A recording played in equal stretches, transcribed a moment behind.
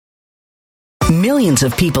Millions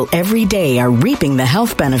of people every day are reaping the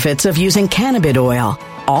health benefits of using cannabis oil,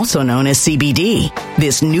 also known as CBD.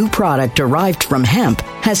 This new product derived from hemp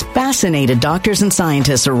has fascinated doctors and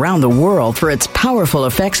scientists around the world for its powerful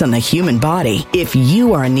effects on the human body. If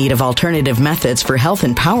you are in need of alternative methods for health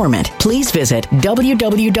empowerment, please visit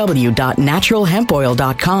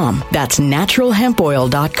www.naturalhempoil.com. That's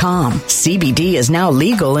naturalhempoil.com. CBD is now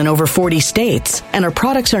legal in over 40 states, and our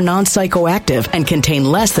products are non-psychoactive and contain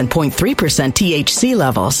less than 0.3% THC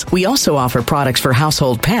levels. We also offer products for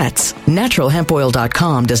household pets.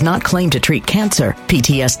 Naturalhempoil.com does not claim to treat cancer,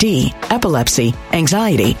 PTSD, epilepsy,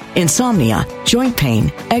 anxiety, insomnia, joint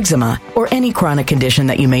pain, eczema, or any chronic condition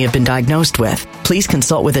that you may have been diagnosed with. Please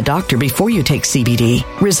consult with a doctor before you take CBD.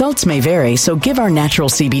 Results may vary, so give our natural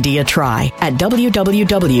CBD a try at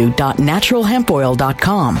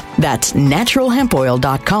www.naturalhempoil.com. That's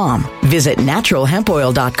naturalhempoil.com. Visit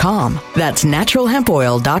naturalhempoil.com. That's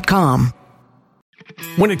naturalhempoil.com.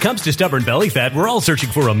 When it comes to stubborn belly fat, we're all searching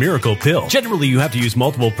for a miracle pill. Generally, you have to use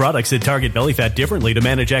multiple products that target belly fat differently to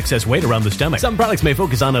manage excess weight around the stomach. Some products may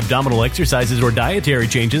focus on abdominal exercises or dietary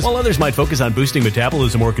changes, while others might focus on boosting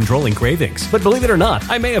metabolism or controlling cravings. But believe it or not,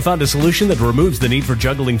 I may have found a solution that removes the need for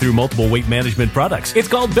juggling through multiple weight management products. It's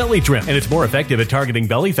called Belly Trim, and it's more effective at targeting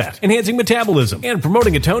belly fat, enhancing metabolism, and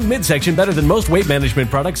promoting a toned midsection better than most weight management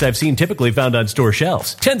products I've seen typically found on store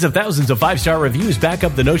shelves. Tens of thousands of 5-star reviews back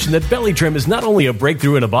up the notion that Belly Trim is not only a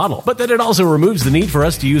breakthrough in a bottle, but that it also removes the need for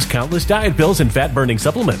us to use countless diet pills and fat-burning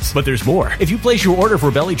supplements. But there's more. If you place your order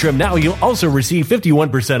for Belly Trim now, you'll also receive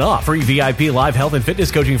 51% off, free VIP live health and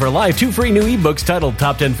fitness coaching for life, 2 free new ebooks titled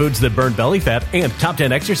Top 10 Foods That Burn Belly Fat and Top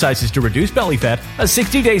 10 Exercises to Reduce Belly Fat, a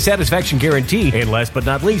 60-day satisfaction guarantee, and last but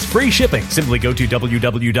not least, free shipping. Simply go to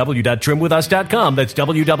www.trimwithus.com. That's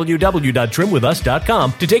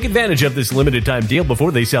www.trimwithus.com to take advantage of this limited time deal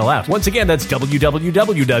before they sell out. Once again, that's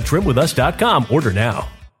www.trimwithus.com. Order now.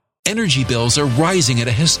 Energy bills are rising at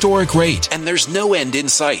a historic rate, and there's no end in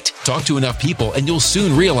sight. Talk to enough people, and you'll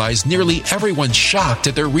soon realize nearly everyone's shocked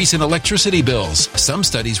at their recent electricity bills. Some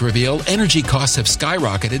studies reveal energy costs have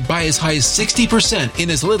skyrocketed by as high as 60%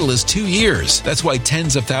 in as little as 2 years. That's why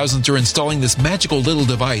tens of thousands are installing this magical little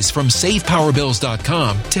device from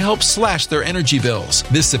SavePowerBills.com to help slash their energy bills.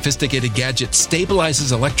 This sophisticated gadget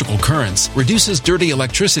stabilizes electrical currents, reduces dirty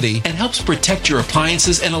electricity, and helps protect your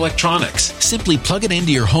appliances and electronics. Simply plug it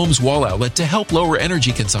into your home's wall outlet to help lower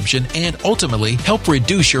energy consumption and ultimately help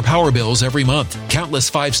reduce your power bills every month.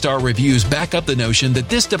 Countless 5-star reviews back up the notion that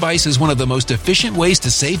this device is one of the most efficient ways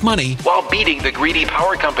to save money while beating the greedy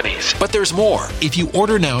power companies. But there's more. If you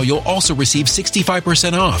order now, you'll also receive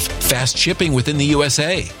 65% off, fast shipping within the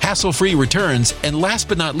USA, hassle-free returns, and last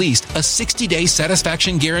but not least, a 60-day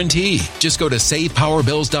satisfaction guarantee. Just go to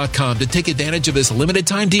SavePowerBills.com to take advantage of this limited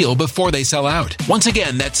time deal before they sell out. Once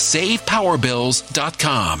again, that's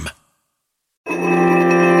SavePowerBills.com.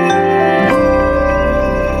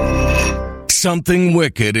 Something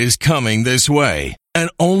wicked is coming this way,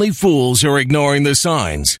 and only fools are ignoring the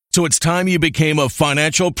signs. So it's time you became a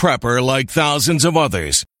financial prepper like thousands of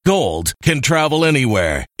others. Gold can travel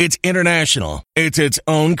anywhere. It's international. It's its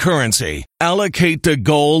own currency. Allocate to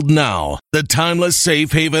gold now, the timeless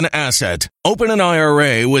safe haven asset. Open an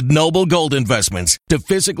IRA with Noble Gold Investments to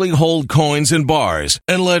physically hold coins and bars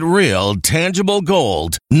and let real, tangible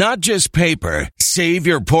gold, not just paper, save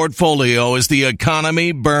your portfolio as the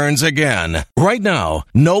economy burns again. Right now,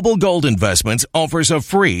 Noble Gold Investments offers a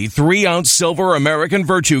free 3-ounce silver American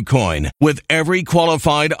Virtue coin with every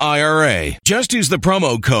qualified IRA. Just use the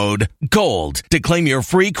promo code GOLD to claim your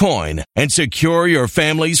free coin and secure your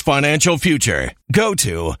family's financial future. Go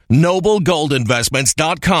to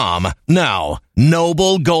noblegoldinvestments.com now.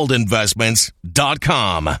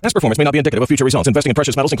 noblegoldinvestments.com. Past performance may not be indicative of future results. Investing in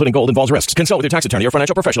precious metals, including gold, involves risks. Consult with your tax attorney or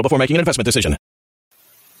financial professional before making an investment decision.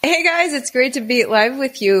 Hey guys, it's great to be live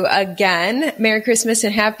with you again. Merry Christmas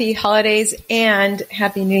and happy holidays and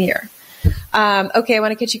Happy New Year. Okay, I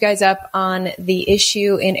want to catch you guys up on the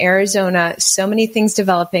issue in Arizona. So many things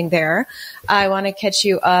developing there. I want to catch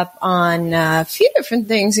you up on a few different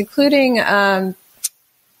things, including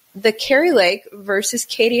the Kari Lake versus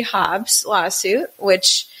Katie Hobbs lawsuit,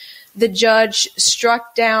 which the judge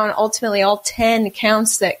struck down ultimately all 10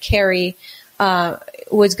 counts that Kari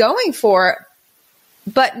was going for.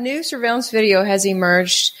 But new surveillance video has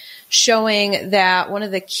emerged showing that one of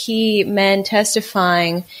the key men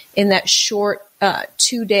testifying in that short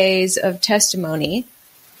 2 days of testimony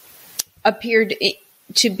appeared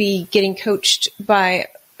to be getting coached by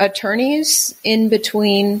attorneys in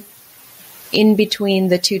between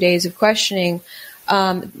the 2 days of questioning.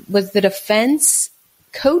 Was the defense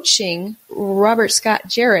coaching Robert Scott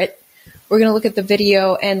Jarrett We're going to look at the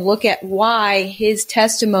video and look at why his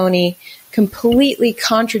testimony completely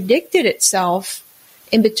contradicted itself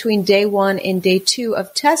in between day 1 and day 2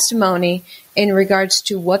 of testimony in regards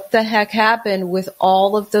to what the heck happened with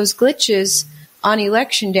all of those glitches on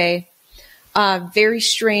election day. Very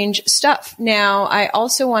strange stuff. Now, I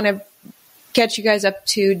also want to catch you guys up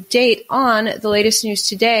to date on the latest news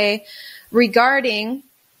today regarding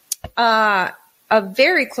a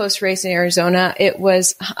very close race in Arizona. It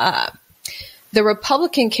was the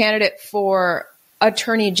Republican candidate for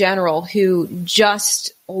Attorney General who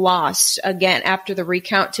just lost again after the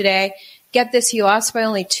recount today. Get this, he lost by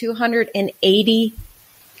only 280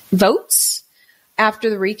 votes after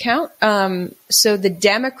the recount. So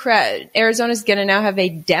the Arizona's going to now have a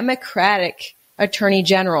Democratic Attorney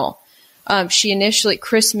General. She initially,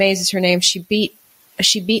 Chris Mays is her name. She beat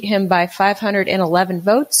him by 511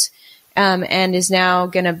 votes, and is now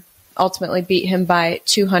going to ultimately beat him by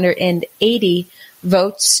 280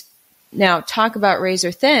 votes. Now, talk about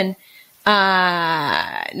razor thin.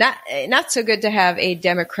 Not so good to have a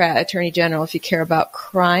Democrat Attorney General if you care about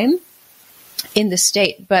crime in the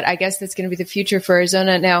state, but I guess that's going to be the future for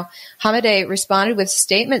Arizona. Now, Hamadeh responded with a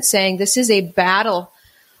statement saying this is a battle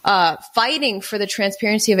fighting for the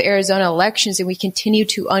transparency of Arizona elections, and we continue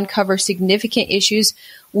to uncover significant issues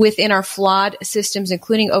within our flawed systems,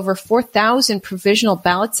 including over 4,000 provisional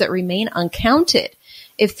ballots that remain uncounted.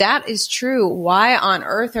 If that is true, why on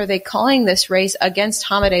earth are they calling this race against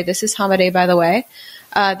Hamadeh? This is Hamadeh, by the way.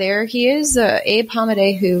 There he is, Abe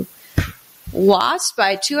Hamadeh, who lost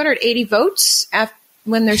by 280 votes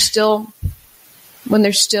when there's still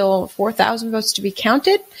 4,000 votes to be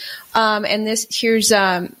counted. And here's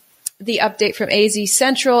the update from AZ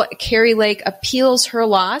Central. Kari Lake appeals her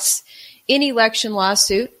loss in election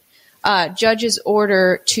lawsuit. Judge's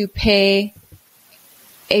order to pay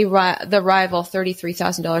the rival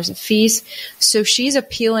 $33,000 in fees. So she's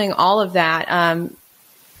appealing all of that.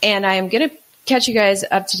 And I am going to catch you guys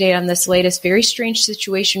up to date on this latest very strange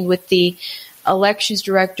situation with the elections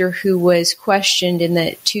director who was questioned in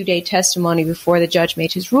the 2-day testimony before the judge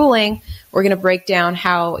made his ruling. We're going to break down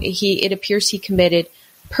how it appears he committed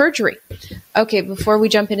perjury. Okay, before we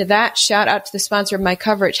jump into that, shout out to the sponsor of my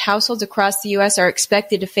coverage. Households across the U.S. are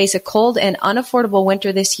expected to face a cold and unaffordable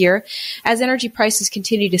winter this year as energy prices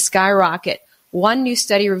continue to skyrocket. One new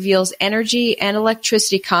study reveals energy and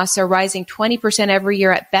electricity costs are rising 20% every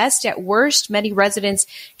year at best. At worst, many residents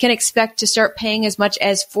can expect to start paying as much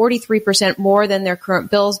as 43% more than their current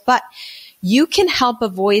bills. But you can help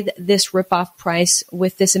avoid this ripoff price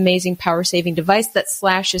with this amazing power-saving device that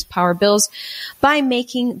slashes power bills by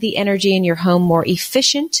making the energy in your home more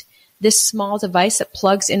efficient. This small device that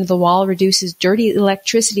plugs into the wall reduces dirty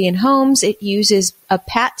electricity in homes. It uses a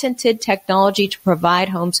patented technology to provide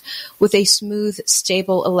homes with a smooth,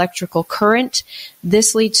 stable electrical current.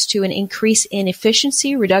 This leads to an increase in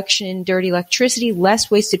efficiency, reduction in dirty electricity, less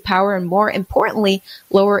wasted power, and more importantly,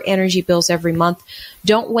 lower energy bills every month.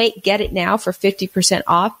 Don't wait. Get it now for 50%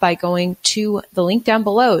 off by going to the link down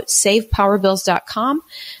below, savepowerbills.com.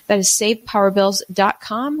 That is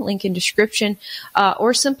savepowerbills.com, link in description,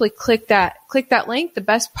 or simply click that link. The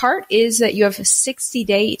best part is that you have 60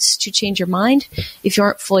 days to change your mind if you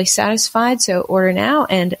aren't fully satisfied. So order now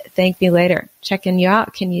and thank me later. Checking you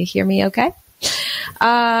out. Can you hear me okay?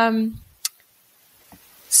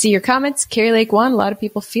 See your comments. Kari Lake won. A lot of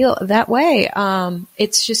people feel that way.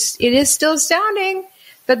 It is still astounding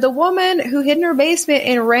that the woman who hid in her basement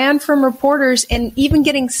and ran from reporters and even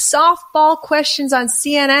getting softball questions on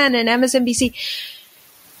CNN and MSNBC,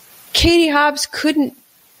 Katie Hobbs couldn't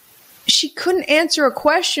answer a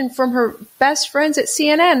question from her best friends at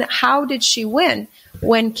CNN. How did she win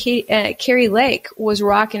when Kari Lake was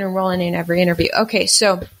rocking and rolling in every interview? Okay,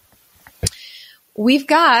 so we've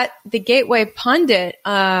got the Gateway Pundit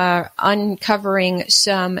uncovering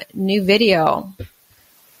some new video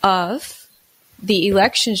of the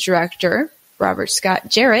elections director, Robert Scott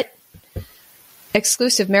Jarrett.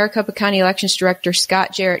 Exclusive Maricopa County Elections Director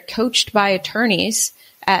Scott Jarrett coached by attorneys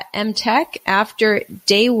at MTech after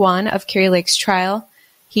day 1 of Kari Lake's trial.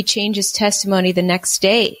 He changed his testimony the next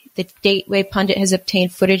day. The Gateway Pundit has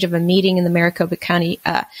obtained footage of a meeting in the Maricopa County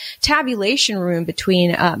tabulation room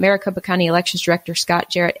between Maricopa County Elections Director Scott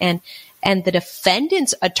Jarrett and the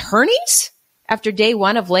defendant's attorneys after day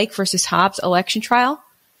 1 of Lake versus Hobbs election trial.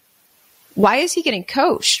 Why is he getting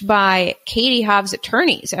coached by Katie Hobbs'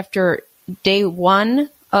 attorneys after day 1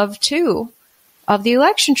 of 2 of the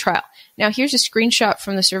election trial? Now, here's a screenshot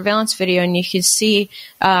from the surveillance video, and you can see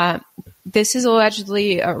this is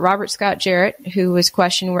allegedly Robert Scott Jarrett, who was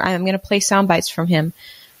questioned. I'm going to play sound bites from him.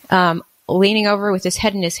 leaning over with his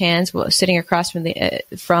head in his hands, sitting across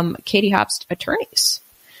from Katie Hobbs' attorneys.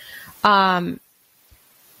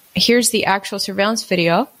 Here's the actual surveillance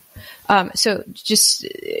video. So just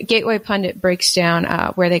Gateway Pundit breaks down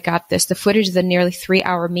where they got this. The footage of the nearly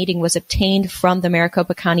 3-hour meeting was obtained from the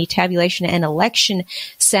Maricopa County Tabulation and Election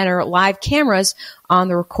Center live cameras on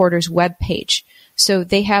the recorder's webpage. So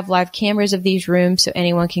they have live cameras of these rooms so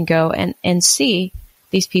anyone can go and see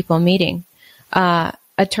these people meeting.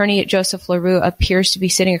 Attorney Joseph LaRue appears to be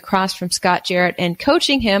sitting across from Scott Jarrett and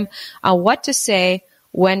coaching him on what to say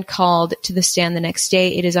when called to the stand the next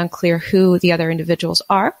day. It is unclear who the other individuals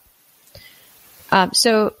are.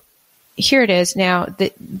 So here it is. Now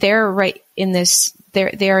they're right in this.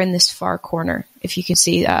 They're in this far corner. If you can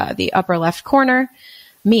see the upper left corner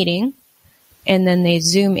meeting, and then they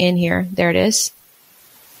zoom in here. There it is.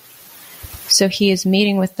 So he is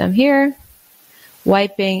meeting with them here,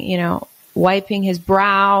 wiping his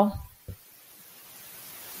brow.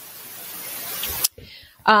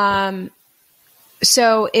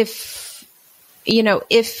 So if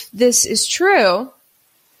this is true,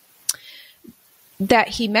 that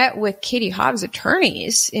he met with Katie Hobbs'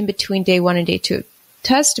 attorneys in between day 1 and day 2 of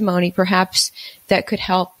testimony, perhaps that could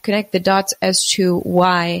help connect the dots as to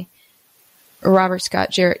why Robert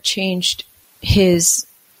Scott Jarrett changed his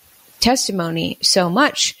testimony so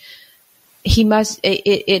much. He must,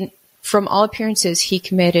 from all appearances, he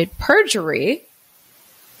committed perjury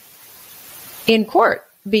in court,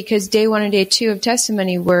 because day 1 and day 2 of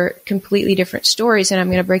testimony were completely different stories, and I'm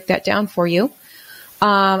going to break that down for you.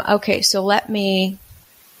 Okay, so let me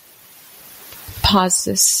pause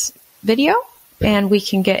this video and we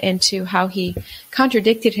can get into how he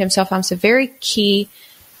contradicted himself on some very key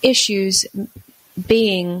issues,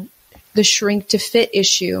 being the shrink to fit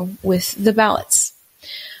issue with the ballots.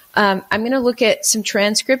 I'm going to look at some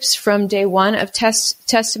transcripts from day 1 of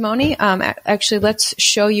testimony. Actually, let's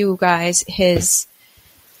show you guys his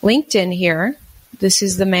LinkedIn here. This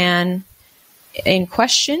is the man in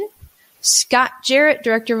question. Scott Jarrett,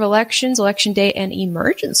 Director of Elections, Election Day, and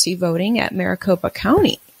Emergency Voting at Maricopa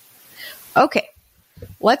County. Okay,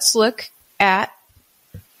 let's look at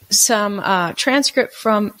some transcript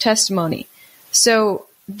from testimony. So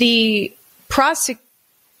the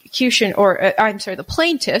prosecution, the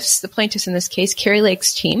plaintiffs in this case, Carrie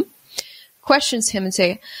Lake's team, questions him and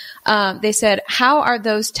say, they said, how are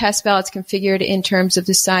those test ballots configured in terms of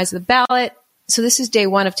the size of the ballot? So this is day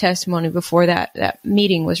 1 of testimony before that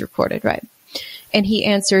meeting was recorded, right? And he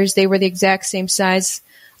answers, they were the exact same size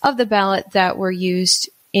of the ballot that were used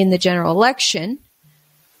in the general election.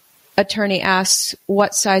 Attorney asks,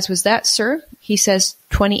 what size was that, sir? He says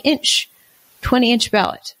 20-inch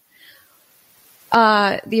ballot.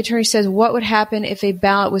 The attorney says, what would happen if a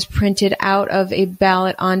ballot was printed out of a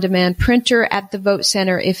ballot on demand printer at the vote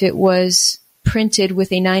center if it was printed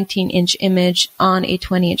with a 19-inch image on a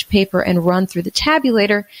 20-inch paper and run through the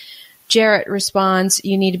tabulator? Jarrett responds,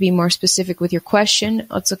 you need to be more specific with your question.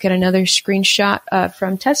 Let's look at another screenshot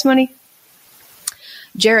from testimony.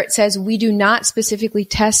 Jarrett says, we do not specifically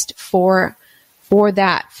test for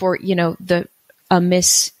the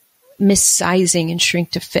missizing and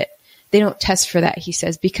shrink to fit. They don't test for that, he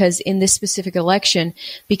says, because in this specific election,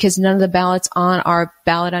 because none of the ballots on our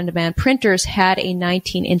ballot on demand printers had a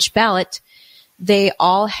 19-inch ballot, they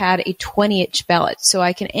all had a 20-inch ballot. So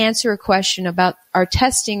I can answer a question about our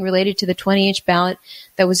testing related to the 20-inch ballot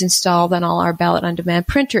that was installed on all our ballot on demand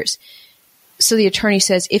printers. So the attorney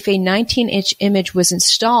says, if a 19-inch image was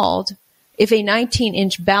installed, if a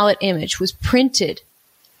 19-inch ballot image was printed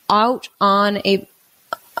out on a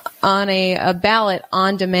ballot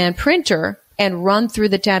on demand printer and run through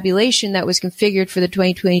the tabulation that was configured for the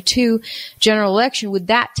 2022 general election, would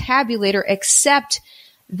that tabulator accept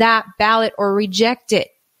that ballot or reject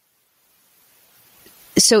it?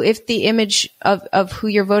 So if the image of who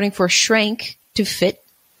you're voting for shrank to fit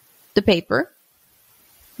the paper,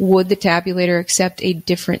 would the tabulator accept a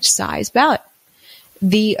different size ballot?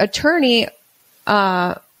 The attorney,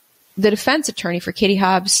 the defense attorney for Katie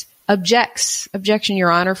Hobbs, objects. Objection,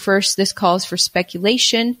 Your Honor. First, this calls for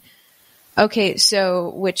speculation. Okay, so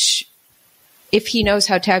which, if he knows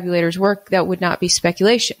how tabulators work, that would not be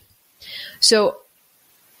speculation. So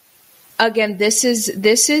again, this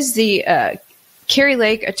is the Carrie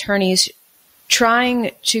Lake attorneys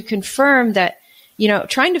trying to confirm that,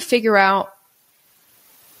 trying to figure out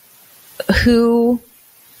who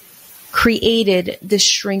created the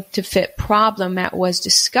shrink to fit problem that was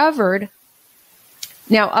discovered.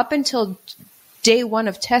 Now, up until day 1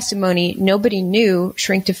 of testimony, nobody knew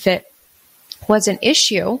shrink to fit was an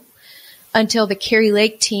issue until the Carrie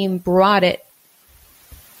Lake team brought it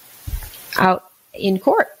out in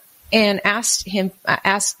court. and asked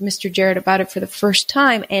Mr. Jarrett about it for the first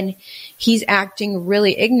time, and he's acting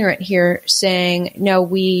really ignorant here, saying, no,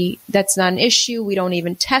 that's not an issue. We don't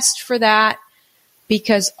even test for that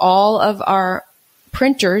because all of our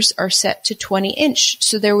printers are set to 20-inch,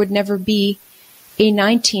 so there would never be a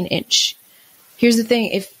 19-inch. Here's the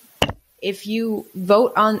thing: if you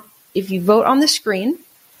vote on the screen,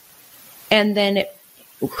 and then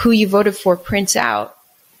who you voted for prints out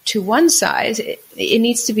to one size, it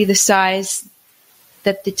needs to be the size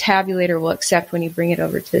that the tabulator will accept when you bring it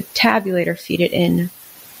over to the tabulator, feed it in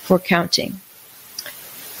for counting.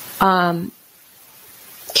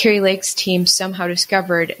 Carrie Lake's team somehow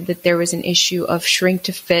discovered that there was an issue of shrink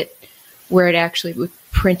to fit, where it actually would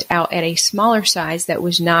print out at a smaller size that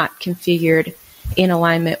was not configured in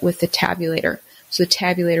alignment with the tabulator. So the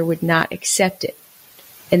tabulator would not accept it.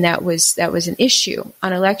 And that was an issue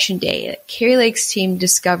on election day. Carrie Lake's team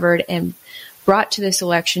discovered and brought to this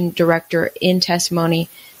election director in testimony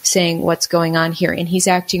saying what's going on here. And he's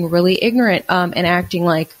acting really ignorant and acting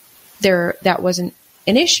like that wasn't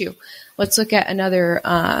an issue. Let's look at another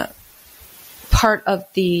part of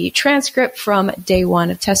the transcript from day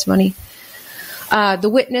one of testimony. The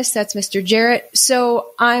witness, that's Mr. Jarrett.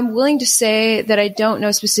 So I'm willing to say that I don't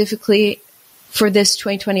know specifically for this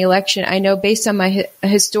 2020 election. I know based on my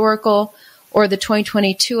historical, or the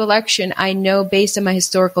 2022 election, I know based on my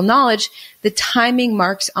historical knowledge, the timing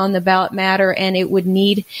marks on the ballot matter, and it would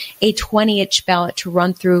need a 20-inch ballot to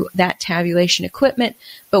run through that tabulation equipment.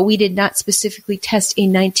 But we did not specifically test a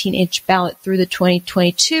 19-inch ballot through the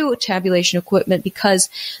 2022 tabulation equipment because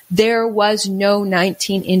there was no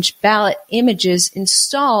 19-inch ballot images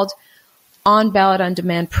installed on ballot on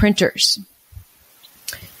demand printers.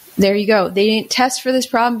 There you go. They didn't test for this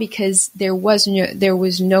problem because there was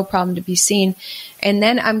no problem to be seen. And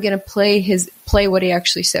then I'm going to play what he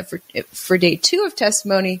actually said for day two of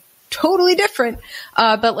testimony. Totally different.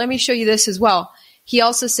 But let me show you this as well. He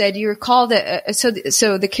also said, you recall that, so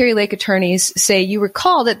the Carrie Lake attorneys say, you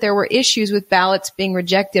recall that there were issues with ballots being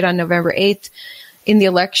rejected on November 8th in the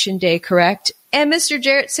election day, correct? And Mr.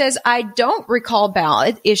 Jarrett says, I don't recall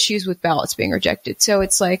issues with ballots being rejected. So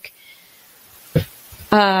it's like,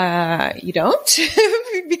 you don't?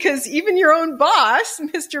 Because even your own boss,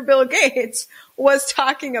 Mr. Bill Gates, was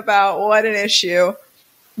talking about what an issue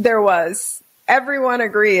there was. Everyone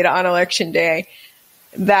agreed on election day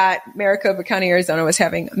that Maricopa County, Arizona was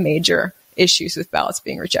having major issues with ballots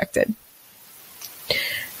being rejected.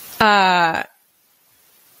 I'm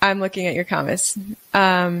looking at your comments.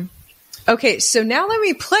 Okay, so now let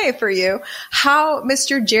me play for you how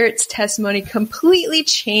Mr. Jarrett's testimony completely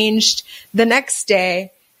changed the next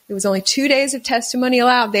day. It was only 2 days of testimony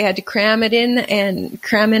allowed. They had to cram in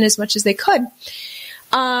as much as they could.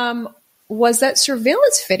 Was that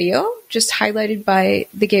surveillance video, just highlighted by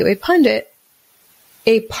the Gateway Pundit,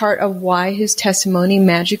 a part of why his testimony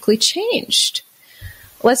magically changed?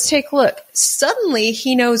 Let's take a look. Suddenly,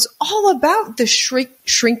 he knows all about the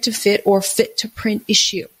shrink to fit or fit to print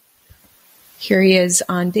issue. Here he is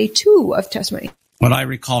on day two of testimony. What I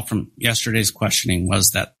recall from yesterday's questioning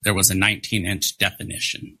was that there was a 19-inch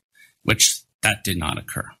definition, which that did not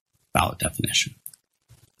occur, ballot definition.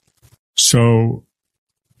 So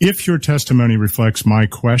if your testimony reflects my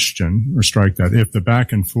question, or strike that, if the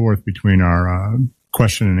back and forth between our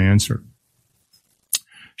question and answer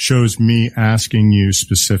shows me asking you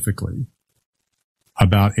specifically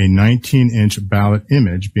about a 19-inch ballot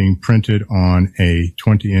image being printed on a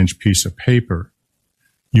 20-inch piece of paper,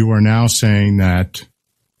 you are now saying that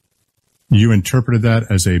you interpreted that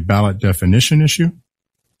as a ballot definition issue?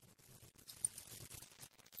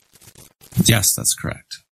 Yes, that's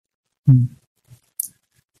correct.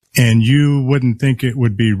 And you wouldn't think it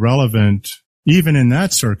would be relevant, even in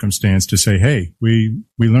that circumstance, to say, hey, we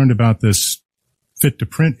learned about this fit to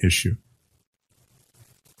print issue.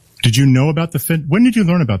 Did you know about the fit? When did you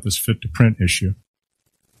learn about this fit to print issue?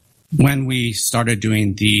 When we started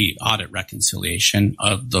doing the audit reconciliation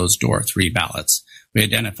of those door 3 ballots, we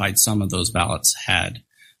identified some of those ballots had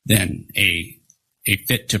then a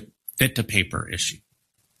fit to paper issue.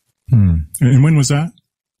 And when was that?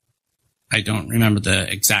 I don't remember the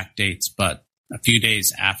exact dates, but a few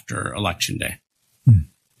days after Election Day.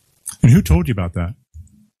 And who told you about that?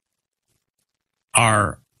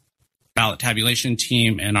 Our ballot tabulation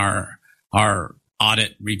team and our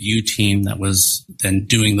audit review team that was then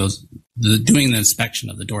doing the inspection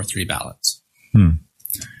of the door 3 ballots.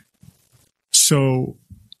 So,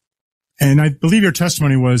 and I believe your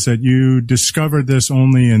testimony was that you discovered this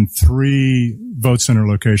only in 3 vote center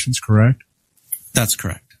locations, correct? That's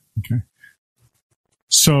correct. Okay.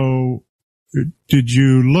 So did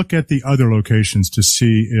you look at the other locations to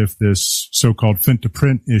see if this so-called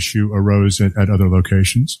fit-to-print issue arose at other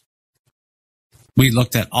locations? We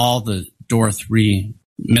looked at all the door 3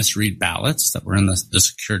 misread ballots that were in the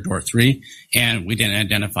secure door 3, and we didn't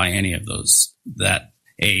identify any of those that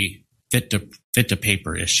a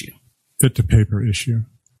fit-to-paper issue. Fit-to-paper issue.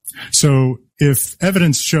 So if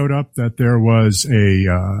evidence showed up that there was a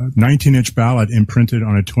 19-inch ballot imprinted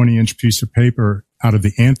on a 20-inch piece of paper out of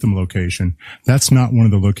the Anthem location, that's not one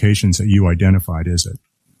of the locations that you identified, is it?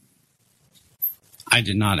 I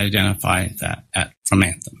did not identify that from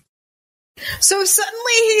Anthem. So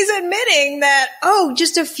suddenly he's admitting that,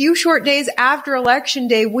 just a few short days after Election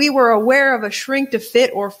Day, we were aware of a shrink to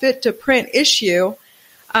fit or fit to print issue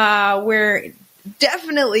where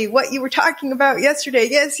definitely what you were talking about yesterday.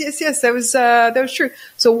 Yes, that was true.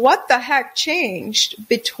 So what the heck changed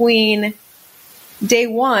between day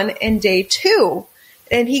 1 and day 2?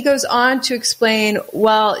 And he goes on to explain,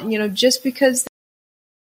 just because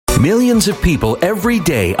Millions of people every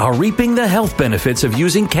day are reaping the health benefits of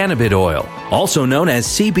using cannabis oil, also known as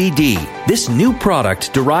CBD. This new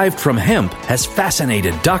product derived from hemp has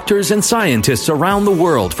fascinated doctors and scientists around the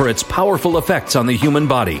world for its powerful effects on the human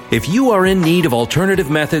body. If you are in need of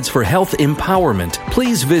alternative methods for health empowerment,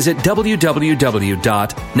 please visit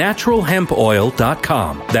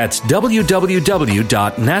www.naturalhempoil.com. That's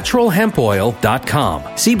www.naturalhempoil.com.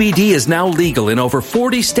 CBD is now legal in over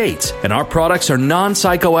 40 states, and our products are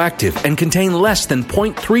non-psychoactive and contain less than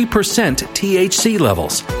 0.3% THC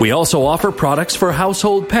levels. We also offer products for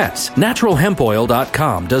household pets.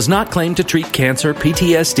 NaturalHempOil.com does not claim to treat cancer,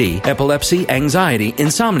 PTSD, epilepsy, anxiety,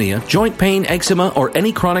 insomnia, joint pain, eczema, or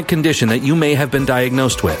any chronic condition that you may have been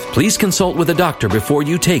diagnosed with. Please consult with a doctor before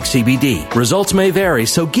you take CBD. Results may vary,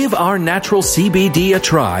 so give our natural CBD a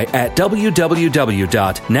try at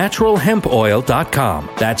www.naturalhempoil.com.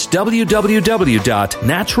 That's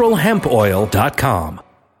www.naturalhempoil.com.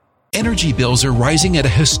 Energy bills are rising at a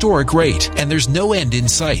historic rate, and there's no end in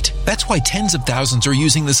sight. That's why tens of thousands are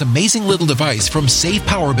using this amazing little device from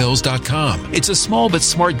SavePowerBills.com. It's a small but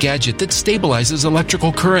smart gadget that stabilizes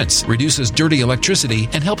electrical currents, reduces dirty electricity,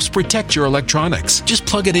 and helps protect your electronics. Just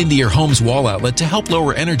plug it into your home's wall outlet to help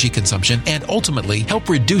lower energy consumption and ultimately help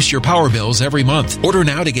reduce your power bills every month. Order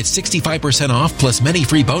now to get 65% off plus many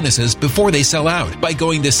free bonuses before they sell out by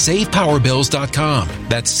going to SavePowerBills.com.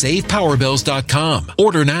 That's SavePowerBills.com.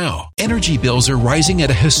 Order now. Energy bills are rising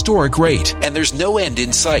at a historic rate, and there's no end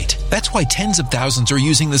in sight. That's why tens of thousands are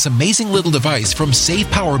using this amazing little device from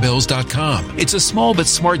SavePowerBills.com. It's a small but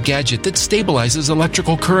smart gadget that stabilizes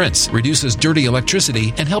electrical currents, reduces dirty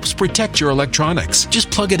electricity, and helps protect your electronics.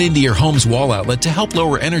 Just plug it into your home's wall outlet to help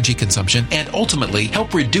lower energy consumption and ultimately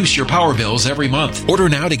help reduce your power bills every month. Order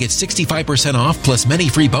now to get 65% off plus many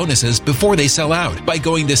free bonuses before they sell out by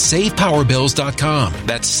going to SavePowerBills.com.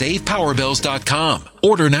 That's SavePowerBills.com.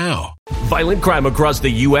 Order now. Violent crime across the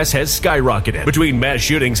U.S. has skyrocketed. Between mass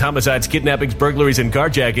shootings, homicides, kidnappings, burglaries, and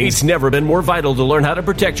carjacking, it's never been more vital to learn how to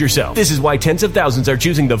protect yourself. This is why tens of thousands are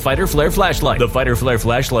choosing the Fighter Flare flashlight. The Fighter Flare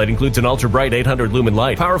flashlight includes an ultra-bright 800 lumen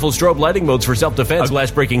light, powerful strobe lighting modes for self-defense, a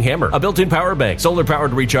glass-breaking hammer, a built-in power bank,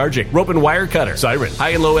 solar-powered recharging, rope and wire cutter, siren, high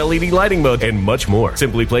and low LED lighting mode, and much more.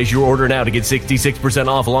 Simply place your order now to get 66%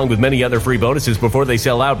 off along with many other free bonuses before they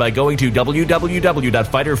sell out by going to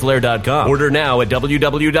www.fighterflare.com. Order now at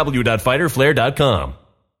www.fighterflare.com.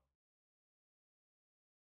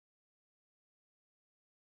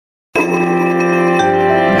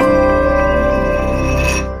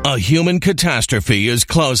 A human catastrophe is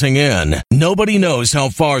closing in. Nobody knows how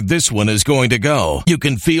far this one is going to go. You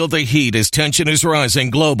can feel the heat as tension is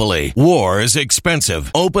rising globally. War is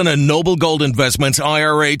expensive. Open a Noble Gold Investments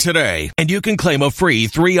IRA today, and you can claim a free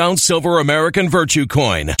 3-ounce silver American Virtue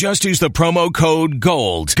coin. Just use the promo code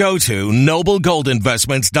GOLD. Go to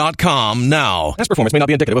noblegoldinvestments.com now. Past performance may not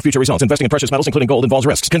be indicative of future results. Investing in precious metals, including gold, involves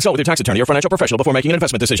risks. Consult with your tax attorney or financial professional before making an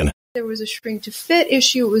investment decision. There was a shrink to fit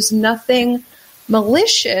issue. It was nothing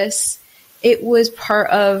malicious. It was part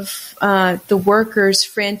of the workers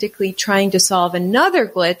frantically trying to solve another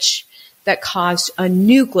glitch that caused a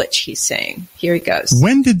new glitch, he's saying. Here he goes.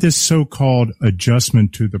 When did this so-called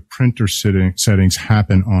adjustment to the printer settings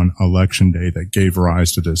happen on Election Day that gave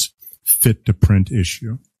rise to this fit-to-print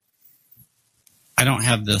issue? I don't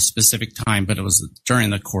have the specific time, but it was during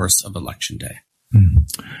the course of Election Day.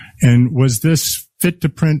 And was this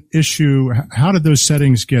fit-to-print issue, how did those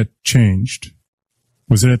settings get changed?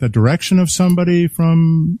 Was it at the direction of somebody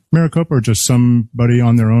from Maricopa or just somebody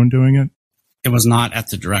on their own doing it? It was not at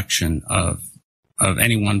the direction of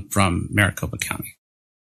anyone from Maricopa County.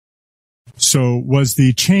 So was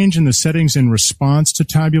the change in the settings in response to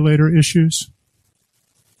tabulator issues?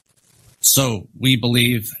 So we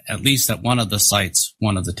believe at least at one of the sites,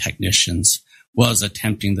 one of the technicians was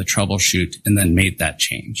attempting to troubleshoot and then made that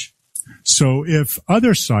change. So if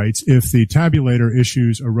other sites, if the tabulator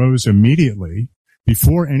issues arose immediately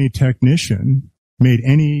before any technician made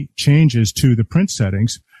any changes to the print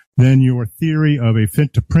settings, then your theory of a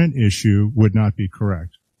fit to print issue would not be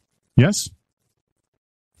correct. Yes?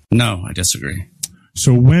 No, I disagree.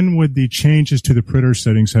 So when would the changes to the printer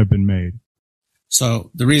settings have been made?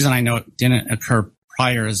 So the reason I know it didn't occur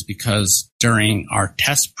prior is because during our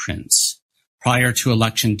test prints, prior to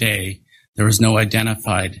election day, there was no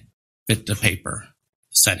identified fit to paper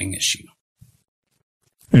setting issue.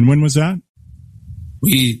 And when was that?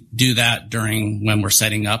 We do that during when we're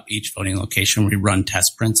setting up each voting location. We run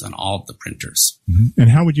test prints on all of the printers. Mm-hmm. And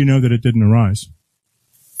how would you know that it didn't arise?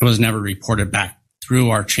 It was never reported back through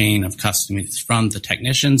our chain of custody from the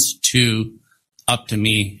technicians to up to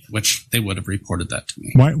me, which they would have reported that to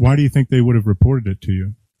me. Why do you think they would have reported it to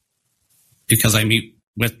you? Because I meet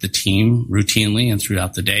with the team routinely and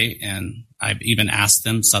throughout the day, and I've even asked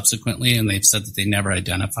them subsequently, and they've said that they never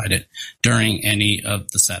identified it during any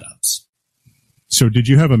of the setups. So did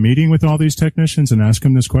you have a meeting with all these technicians and ask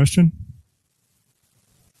them this question?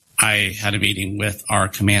 I had a meeting with our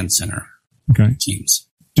command center teams.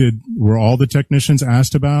 Were all the technicians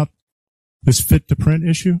asked about this fit to print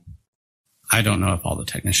issue? I don't know if all the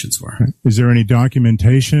technicians were. Okay. Is there any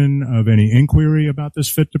documentation of any inquiry about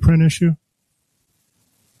this fit to print issue?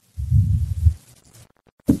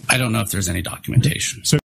 I don't know if there's any documentation.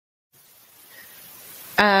 So,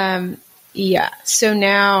 yeah. So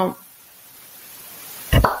now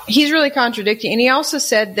he's really contradicting. And he also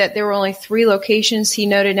said that there were only 3 locations. He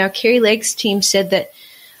noted now Kerry Lake's team said that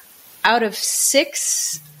out of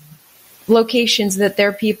 6 locations that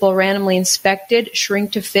their people randomly inspected,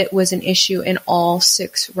 shrink to fit was an issue in all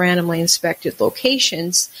 6 randomly inspected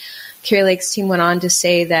locations. Kerry Lake's team went on to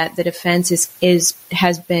say that the defense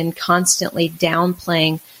has been constantly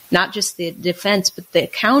downplaying not just the defense, but the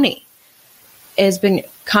county has been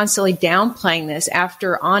constantly downplaying this.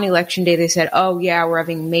 After on election day, they said, oh yeah, we're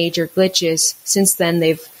having major glitches. Since then,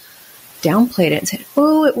 they've downplayed it and said,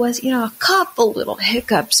 oh, it was, a couple little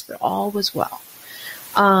hiccups, but all was well.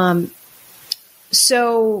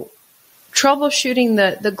 So troubleshooting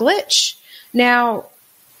the glitch. Now,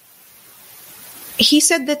 he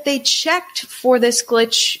said that they checked for this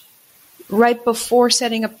glitch right before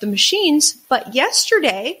setting up the machines, but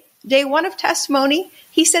yesterday, day 1 of testimony,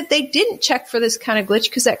 he said they didn't check for this kind of glitch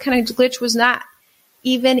because that kind of glitch was not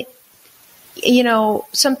even,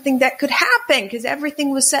 something that could happen because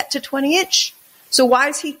everything was set to 20-inch. So why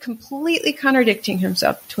is he completely contradicting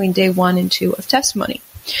himself between day 1 and 2 of testimony?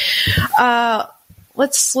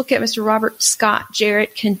 Let's look at Mr. Robert Scott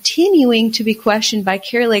Jarrett continuing to be questioned by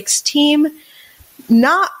Kerry Lake's team.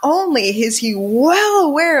 Not only is he well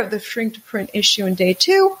aware of the shrink to print issue in day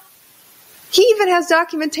 2, he even has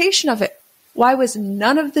documentation of it. Why was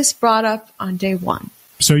none of this brought up on day 1?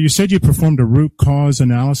 So you said you performed a root cause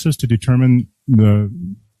analysis to determine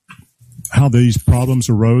how these problems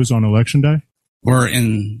arose on election day? We're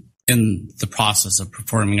in the process of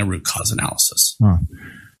performing a root cause analysis.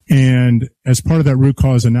 And as part of that root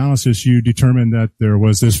cause analysis, you determined that there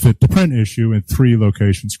was this fit to print issue in 3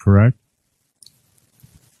 locations, correct?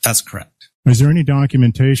 That's correct. Is there any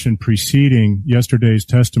documentation preceding yesterday's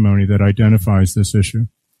testimony that identifies this issue?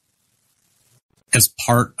 As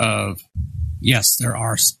part of, yes,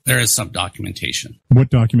 there is some documentation. What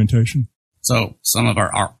documentation? So some of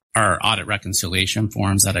our audit reconciliation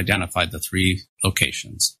forms that identified the 3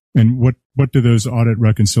 locations. And what do those audit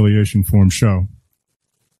reconciliation forms show?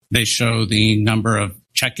 They show the number of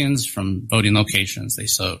check-ins from voting locations. They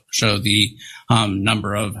show the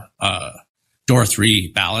number of door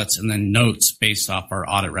 3 ballots and then notes based off our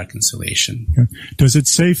audit reconciliation. Okay. Does it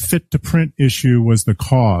say fit to print issue was the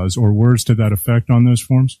cause or words to that effect on those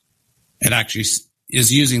forms? It actually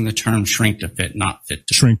is using the term shrink to fit, not fit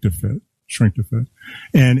to shrink to fit. Shrink to fit.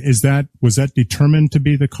 And was that determined to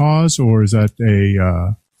be the cause, or is that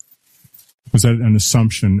was that an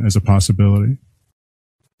assumption as a possibility?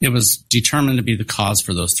 It was determined to be the cause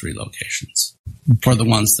for those 3 locations, for the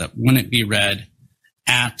ones that wouldn't be read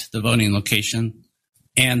at the voting location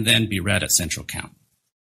and then be read at central count.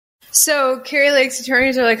 So Kerry Lake's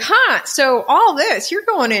attorneys are like, so all this, you're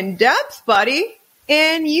going in depth, buddy,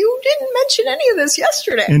 and you didn't mention any of this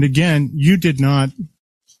yesterday. And again, you did not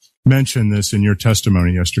mention this in your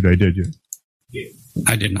testimony yesterday, did you?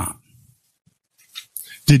 I did not.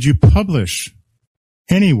 Did you publish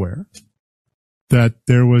anywhere that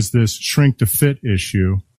there was this shrink to fit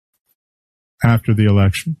issue after the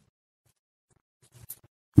election?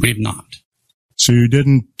 We've not. So you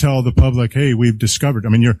didn't tell the public, hey, we've discovered. I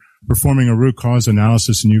mean, you're performing a root cause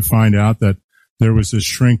analysis and you find out that there was this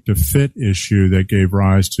shrink to fit issue that gave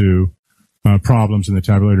rise to problems in the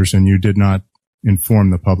tabulators, and you did not inform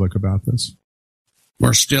the public about this.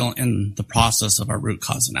 We're still in the process of our root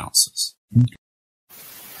cause analysis.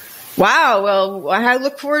 Wow. Well, I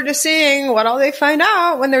look forward to seeing what all they find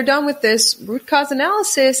out when they're done with this root cause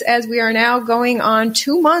analysis, as we are now going on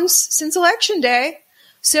 2 months since Election Day.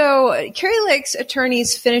 So Carrie Lake's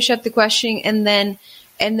attorneys finish up the questioning, and then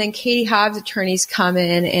Katie Hobbs' attorneys come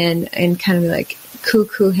in and kind of like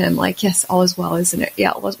coo-coo him, like, yes, all is well, isn't it?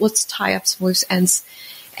 Yeah, let's tie up some loose ends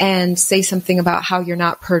and say something about how you're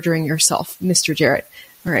not perjuring yourself, Mr. Jarrett.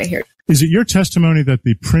 All right, here. Is it your testimony that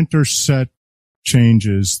the printer set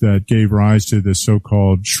changes that gave rise to the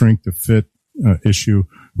so-called shrink to fit issue,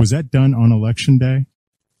 was that done on Election Day?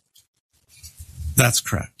 That's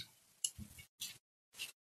correct.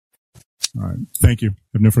 All right. Thank you.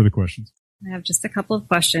 I have no further questions. I have just a couple of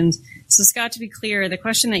questions. So, Scott, to be clear, the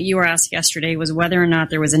question that you were asked yesterday was whether or not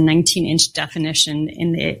there was a 19-inch definition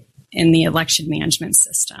in the election management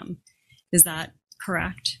system. Is that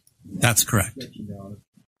correct? That's correct.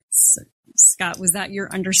 So, Scott, was that your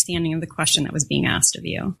understanding of the question that was being asked of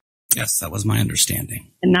you? Yes, that was my understanding.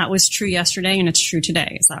 And that was true yesterday, and it's true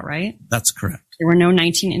today. Is that right? That's correct. There were no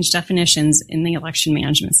 19-inch definitions in the election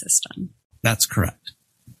management system. That's correct.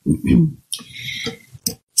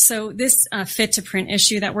 So this fit to print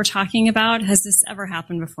issue that we're talking about, has this ever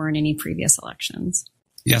happened before in any previous elections?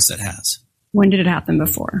 Yes, it has. When did it happen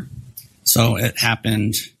before? So it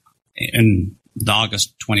happened in the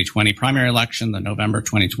August 2020 primary election, the November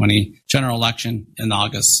 2020 general election, and the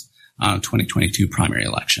August 2022 primary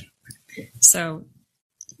election. So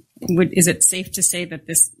is it safe to say that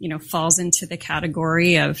this, falls into the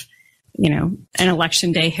category of, an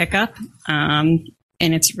election day hiccup,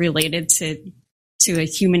 and it's related to a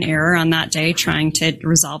human error on that day trying to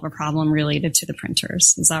resolve a problem related to the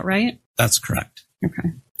printers? Is that right? That's correct. Okay.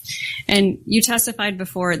 And you testified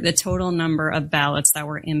before the total number of ballots that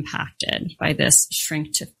were impacted by this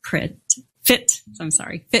fit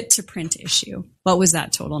to print issue. What was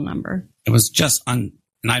that total number? It was just and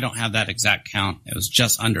I don't have that exact count. It was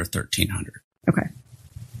just under 1,300. Okay.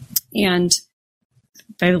 And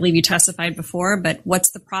I believe you testified before, but what's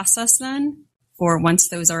the process then for once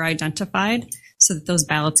those are identified so that those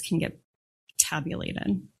ballots can get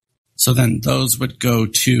tabulated? So then those would go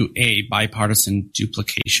to a bipartisan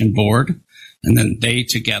duplication board, and then they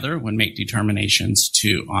together would make determinations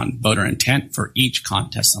on voter intent for each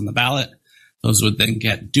contest on the ballot. Those would then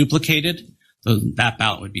get duplicated. That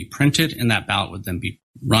ballot would be printed, and that ballot would then be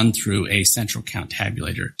run through a central count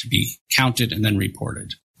tabulator to be counted and then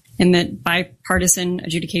reported. And that bipartisan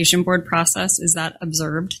adjudication board process, is that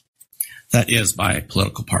observed? That is by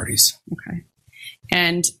political parties. Okay.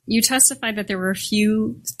 And you testified that there were a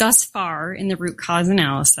few, thus far in the root cause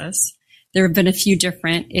analysis, there have been a few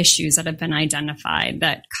different issues that have been identified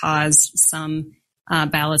that caused some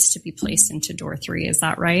ballots to be placed into door 3. Is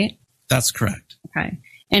that right? That's correct. Okay.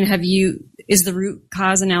 And is the root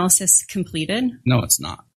cause analysis completed? No, it's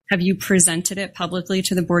not. Have you presented it publicly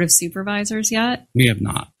to the Board of Supervisors yet? We have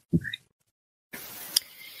not. Okay.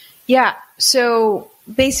 Yeah. So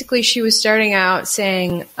basically she was starting out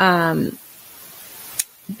saying,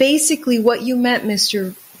 basically what you meant,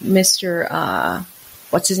 Mr.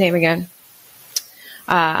 What's his name again?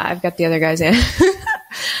 I've got the other guy's name.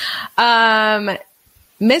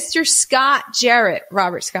 Mr. Scott Jarrett,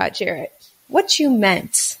 Robert Scott Jarrett. What you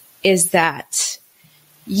meant is that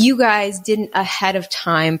you guys didn't ahead of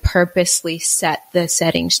time purposely set the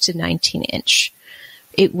settings to 19-inch.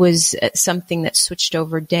 It was something that switched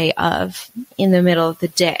over day of in the middle of the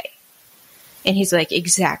day. And he's like,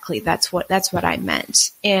 exactly. That's what I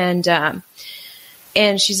meant. And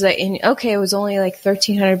she's like, okay, it was only like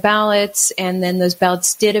 1,300 ballots. And then those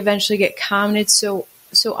ballots did eventually get counted. So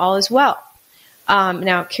all is well.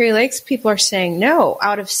 Now Carrie Lake's people are saying no,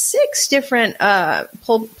 out of 6 different,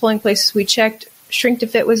 polling places we checked, shrink to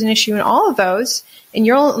fit was an issue in all of those. And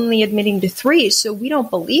you're only admitting to 3. So we don't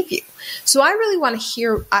believe you. So I really want to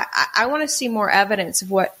hear, I want to see more evidence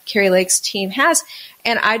of what Carrie Lake's team has.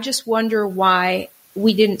 And I just wonder why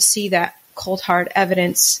we didn't see that cold hard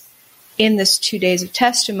evidence in this 2 days of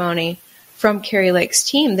testimony from Carrie Lake's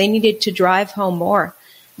team. They needed to drive home more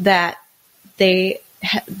that they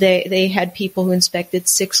had people who inspected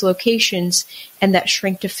 6 locations and that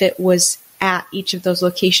shrink to fit was at each of those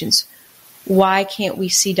locations. Why can't we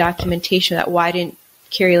see documentation of that? Why didn't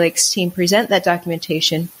Carrie Lake's team present that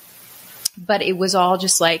documentation? But it was all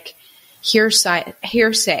just like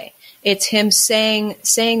hearsay. It's him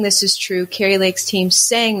saying this is true, Carrie Lake's team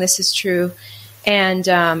saying this is true,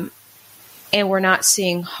 And we're not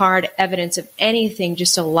seeing hard evidence of anything,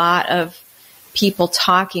 just a lot of people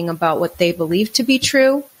talking about what they believe to be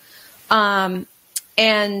true. And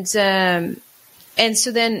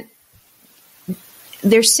so then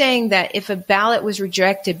they're saying that if a ballot was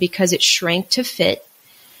rejected because it shrank to fit,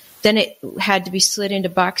 then it had to be slid into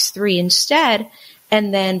box 3 instead.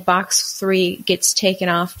 And then box 3 gets taken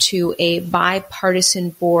off to a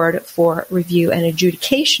bipartisan board for review and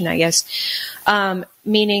adjudication, I guess,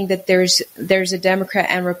 meaning that there's a Democrat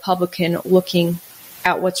and Republican looking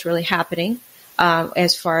at what's really happening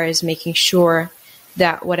as far as making sure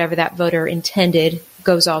that whatever that voter intended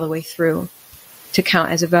goes all the way through to count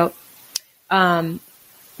as a vote.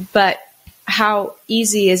 But how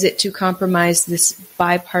easy is it to compromise this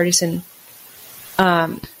bipartisan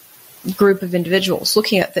group of individuals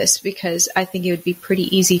looking at this? Because I think it would be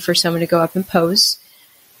pretty easy for someone to go up and pose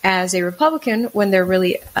as a Republican when they're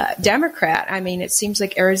really Democrat. I mean, it seems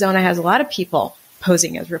like Arizona has a lot of people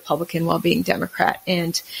posing as Republican while being Democrat.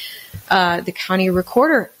 And the county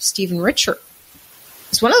recorder, Stephen Richer,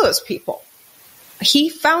 is one of those people. He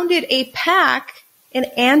founded a PAC, an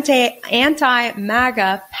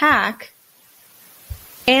anti-MAGA PAC,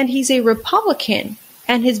 and he's a Republican.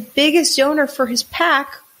 And his biggest donor for his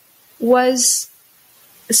PAC was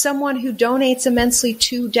someone who donates immensely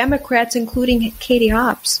to Democrats, including Katie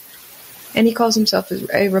Hobbs. And he calls himself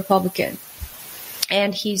a Republican.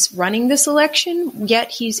 And he's running this election,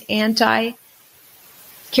 yet he's anti-Kari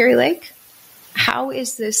Lake. How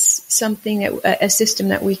is this something that a system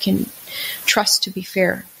that we can trust to be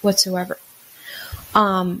fair whatsoever?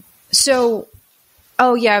 I saw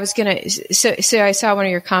one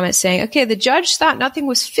of your comments saying, okay, the judge thought nothing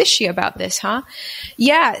was fishy about this, huh?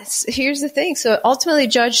 Yes, here's the thing. So ultimately,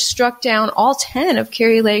 the judge struck down all 10 of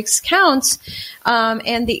Kari Lake's counts,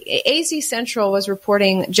 and the AZ Central was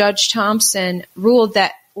reporting Judge Thompson ruled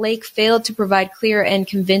that Lake failed to provide clear and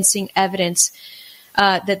convincing evidence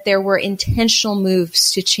that there were intentional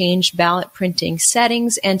moves to change ballot printing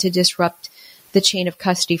settings and to disrupt the chain of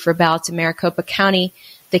custody for ballots in Maricopa County.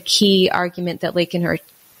 The key argument that Lake and her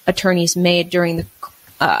attorneys made during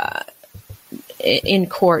in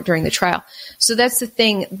court during the trial. So that's the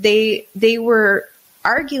thing. They were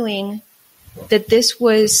arguing that this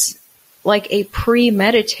was like a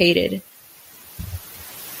premeditated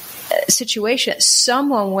situation.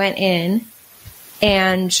 Someone went in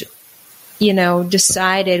and,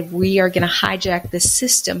 decided we are going to hijack the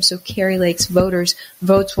system so Kari Lake's votes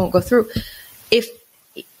won't go through.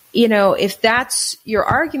 If that's your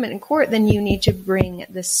argument in court, then you need to bring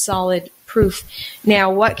the solid proof.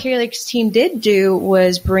 Now, what Kari Lake's team did do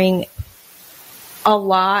was bring a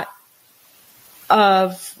lot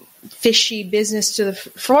of fishy business to the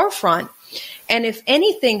forefront. And if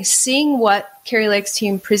anything, seeing what Kari Lake's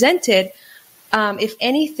team presented, if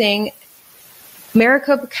anything,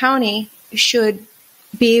 Maricopa County should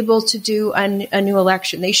be able to do a new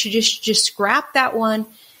election. They should just scrap that one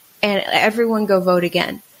and everyone go vote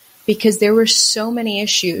again. Because there were so many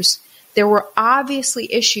issues. There were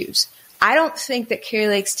obviously issues. I don't think that Kari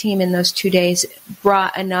Lake's team in those 2 days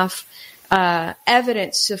brought enough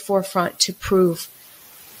evidence to the forefront to prove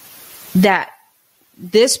that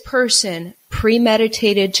this person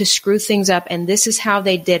premeditated to screw things up and this is how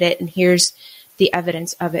they did it and here's the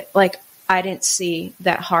evidence of it. Like, I didn't see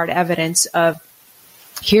that hard evidence of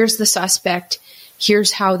here's the suspect,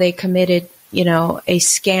 here's how they committed, a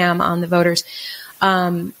scam on the voters.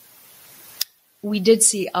 We did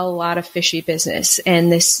see a lot of fishy business,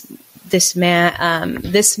 and this man,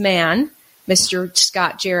 Mr.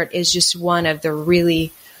 Scott Jarrett, is just one of the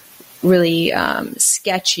really, really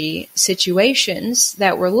sketchy situations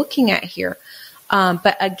that we're looking at here.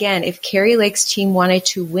 But again, if Kari Lake's team wanted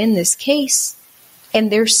to win this case,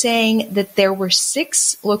 and they're saying that there were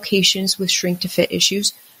 6 locations with shrink to fit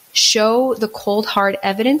issues, show the cold hard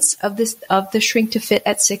evidence of the shrink to fit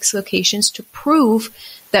at 6 locations to prove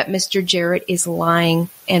that Mr. Jarrett is lying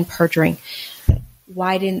and perjuring.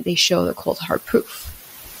 Why didn't they show the cold hard proof?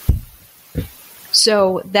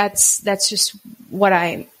 So that's just what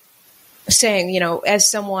I'm saying. As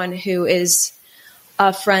someone who is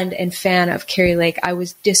a friend and fan of Kari Lake, I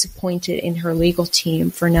was disappointed in her legal team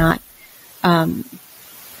for not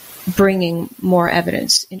bringing more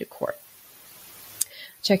evidence into court.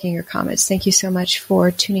 Checking your comments. Thank you so much for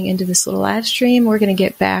tuning into this little live stream. We're going to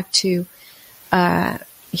get back to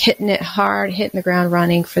hitting it hard, hitting the ground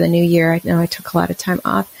running for the new year. I know I took a lot of time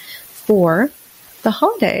off for the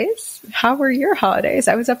holidays. How were your holidays?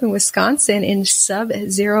 I was up in Wisconsin in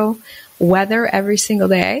sub-zero weather every single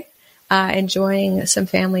day, enjoying some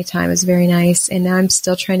family time. It was very nice. And now I'm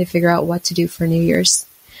still trying to figure out what to do for New Year's.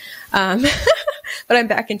 But I'm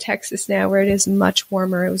back in Texas now where it is much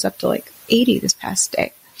warmer. It was up to like 80 this past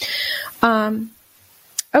day.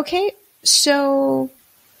 Okay. So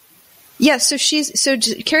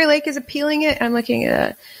Carrie Lake is appealing it. I'm looking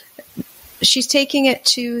at she's taking it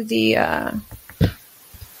to the,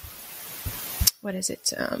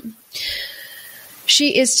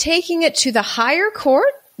 she is taking it to the higher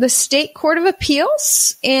court, the state court of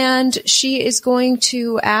appeals, and she is going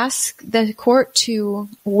to ask the court to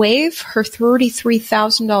waive her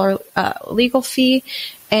 $33,000 legal fee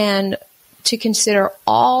and to consider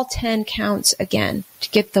all 10 counts again to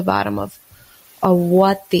get to the bottom of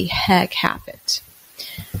what the heck happened.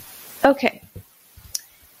 Okay.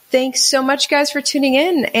 Thanks so much, guys, for tuning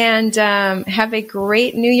in, and have a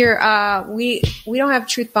great New Year. We don't have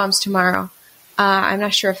truth bombs tomorrow. I'm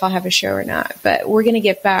not sure if I'll have a show or not, but we're going to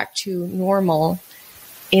get back to normal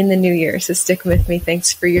in the new year. So stick with me.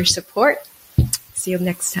 Thanks for your support. See you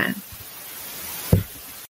next time.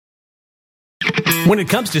 When it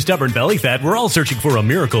comes to stubborn belly fat, we're all searching for a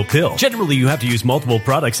miracle pill. Generally, you have to use multiple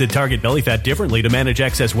products that target belly fat differently to manage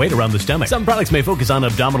excess weight around the stomach. Some products may focus on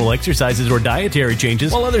abdominal exercises or dietary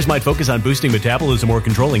changes, while others might focus on boosting metabolism or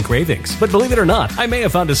controlling cravings. But believe it or not, I may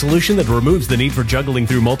have found a solution that removes the need for juggling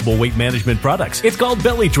through multiple weight management products. It's called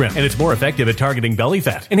Belly Trim, and it's more effective at targeting belly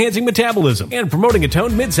fat, enhancing metabolism, and promoting a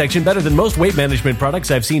toned midsection better than most weight management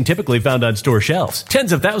products I've seen typically found on store shelves.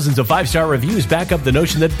 Tens of thousands of 5-star reviews back up the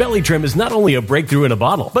notion that Belly Trim is not only a breakthrough in a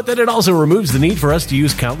bottle, but that it also removes the need for us to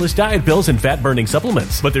use countless diet pills and fat-burning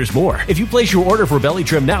supplements. But there's more. If you place your order for Belly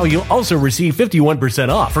Trim now, you'll also receive 51%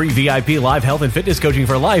 off, free VIP live health and fitness coaching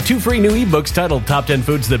for life, 2 free new ebooks titled Top 10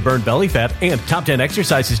 Foods That Burn Belly Fat and Top 10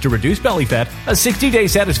 Exercises to Reduce Belly Fat, a 60-day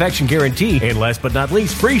satisfaction guarantee, and last but not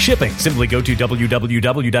least, free shipping. Simply go to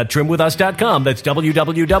www.trimwithus.com. That's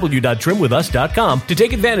www.trimwithus.com to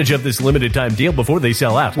take advantage of this limited time deal before they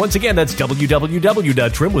sell out. Once again, that's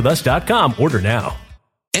www.trimwithus.com. Order now.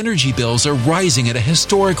 Energy bills are rising at a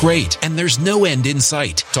historic rate, and there's no end in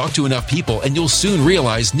sight. Talk to enough people, and you'll soon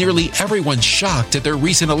realize nearly everyone's shocked at their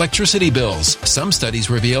recent electricity bills. Some studies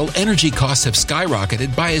reveal energy costs have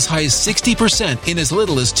skyrocketed by as high as 60% in as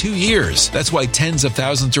little as 2 years. That's why tens of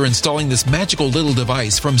thousands are installing this magical little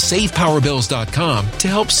device from SavePowerBills.com to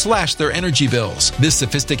help slash their energy bills. This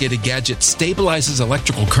sophisticated gadget stabilizes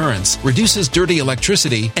electrical currents, reduces dirty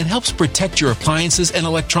electricity, and helps protect your appliances and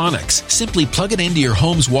electronics. Simply plug it into your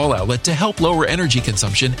home's wall outlet to help lower energy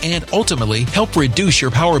consumption and ultimately help reduce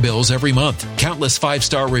your power bills every month. Countless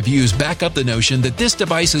 5-star reviews back up the notion that this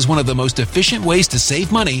device is one of the most efficient ways to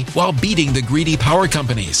save money while beating the greedy power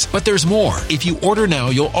companies. But there's more. If you order now,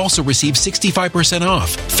 you'll also receive 65%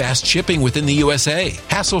 off, fast shipping within the USA,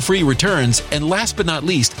 hassle-free returns, and last but not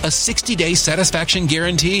least, a 60-day satisfaction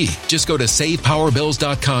guarantee. Just go to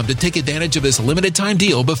SavePowerBills.com to take advantage of this limited time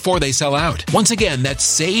deal before they sell out. Once again, that's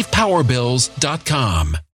SavePowerBills.com.